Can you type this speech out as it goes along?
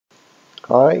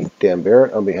Hi, Dan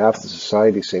Barrett on behalf of the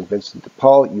Society of St. Vincent de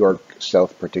Paul, York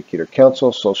South Particular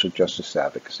Council, Social Justice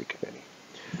Advocacy Committee.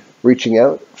 Reaching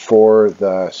out for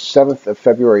the 7th of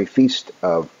February feast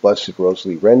of Blessed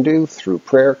Rosalie Rendue through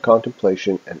prayer,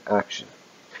 contemplation, and action.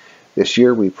 This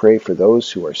year we pray for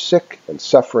those who are sick and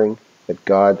suffering, that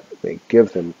God may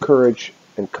give them courage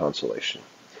and consolation.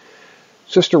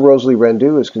 Sister Rosalie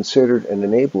Rendue is considered an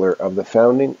enabler of the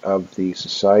founding of the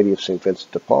Society of St.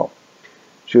 Vincent de Paul.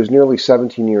 She was nearly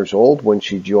 17 years old when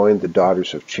she joined the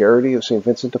Daughters of Charity of St.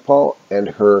 Vincent de Paul, and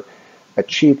her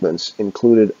achievements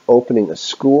included opening a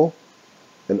school,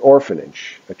 an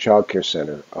orphanage, a child care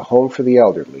center, a home for the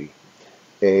elderly,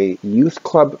 a youth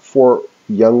club for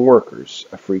young workers,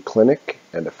 a free clinic,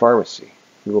 and a pharmacy.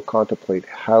 We will contemplate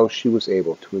how she was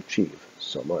able to achieve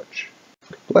so much.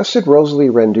 Blessed Rosalie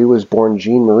Rendue was born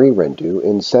Jean-Marie Rendu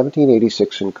in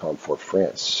 1786 in Confort,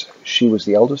 France. She was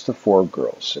the eldest of 4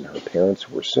 girls, and her parents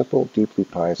were simple, deeply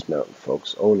pious mountain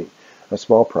folks owning a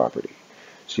small property.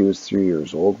 She was 3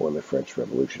 years old when the French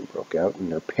Revolution broke out,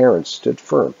 and her parents stood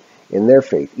firm in their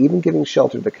faith, even giving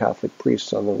shelter to Catholic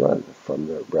priests on the run from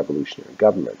the revolutionary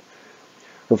government.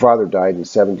 Her father died in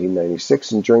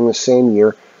 1796, and during the same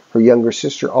year, her younger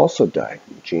sister also died.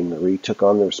 Jean-Marie took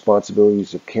on the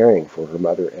responsibilities of caring for her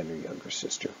mother and her younger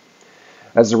sister.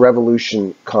 As the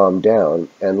revolution calmed down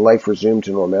and life resumed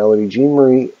to normality,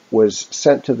 Jean-Marie was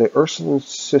sent to the Ursuline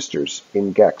sisters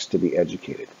in Gex to be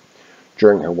educated.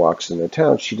 During her walks in the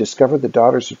town, she discovered the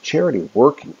Daughters of Charity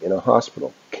working in a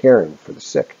hospital, caring for the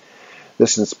sick.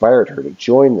 This inspired her to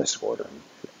join this order.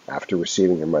 After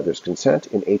receiving her mother's consent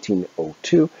in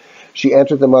 1802, she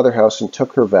entered the mother house and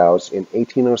took her vows in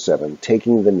 1807,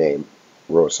 taking the name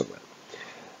Rosalie.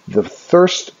 The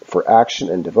thirst for action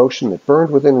and devotion that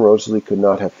burned within Rosalie could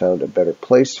not have found a better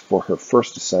place for her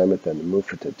first assignment than the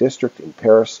Mouffetard district in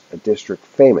Paris, a district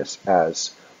famous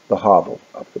as the hovel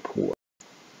of the poor.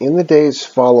 In the days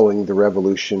following the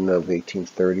Revolution of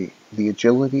 1830, the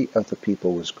agility of the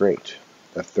people was great,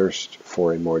 a thirst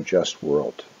for a more just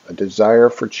world, a desire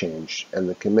for change, and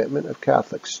the commitment of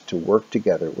Catholics to work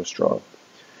together was strong.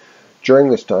 During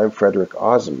this time, Frederick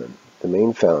Osman, the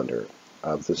main founder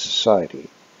of the Society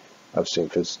of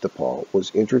St. Vincent de Paul,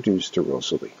 was introduced to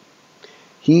Rosalie.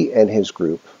 He and his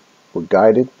group were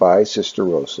guided by Sister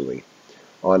Rosalie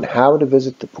on how to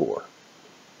visit the poor,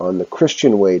 on the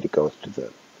Christian way to go to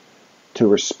them, to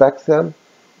respect them,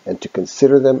 and to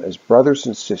consider them as brothers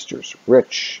and sisters,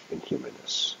 rich in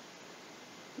humanness.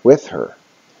 With her,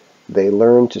 they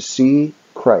learned to see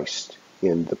Christ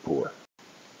in the poor.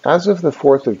 As of the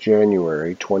 4th of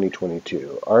January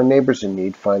 2022, our neighbors in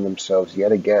need find themselves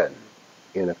yet again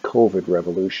in a COVID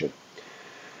revolution.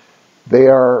 They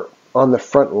are on the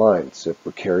front lines of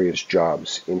precarious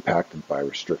jobs impacted by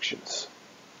restrictions.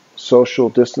 Social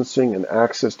distancing and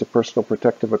access to personal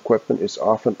protective equipment is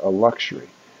often a luxury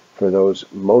for those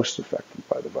most affected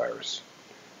by the virus.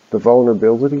 The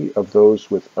vulnerability of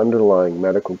those with underlying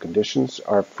medical conditions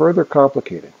are further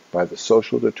complicated by the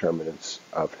social determinants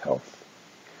of health.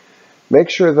 Make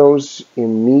sure those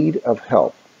in need of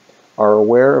help are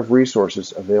aware of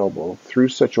resources available through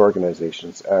such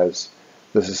organizations as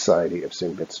the Society of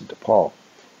St. Vincent de Paul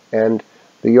and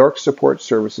the York Support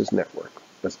Services Network,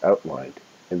 as outlined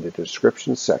in the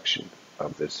description section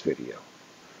of this video.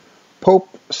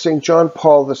 Pope St. John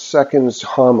Paul II's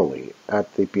homily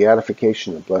at the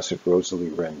beatification of Blessed Rosalie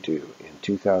Rendue in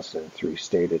 2003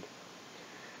 stated,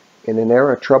 "In an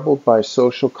era troubled by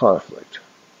social conflict,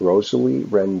 Rosalie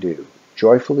Rendue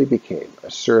joyfully became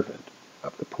a servant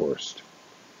of the poorest,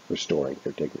 restoring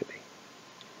their dignity."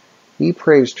 He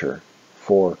praised her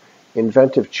for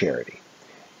inventive charity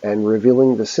and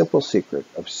revealing the simple secret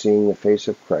of seeing the face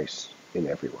of Christ in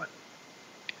everyone.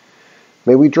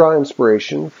 May we draw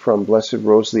inspiration from Blessed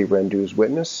Rosalie Rendue's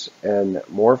witness and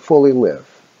more fully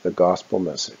live the gospel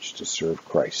message to serve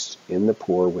Christ in the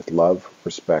poor with love,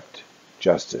 respect,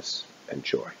 justice, and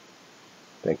joy.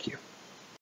 Thank you.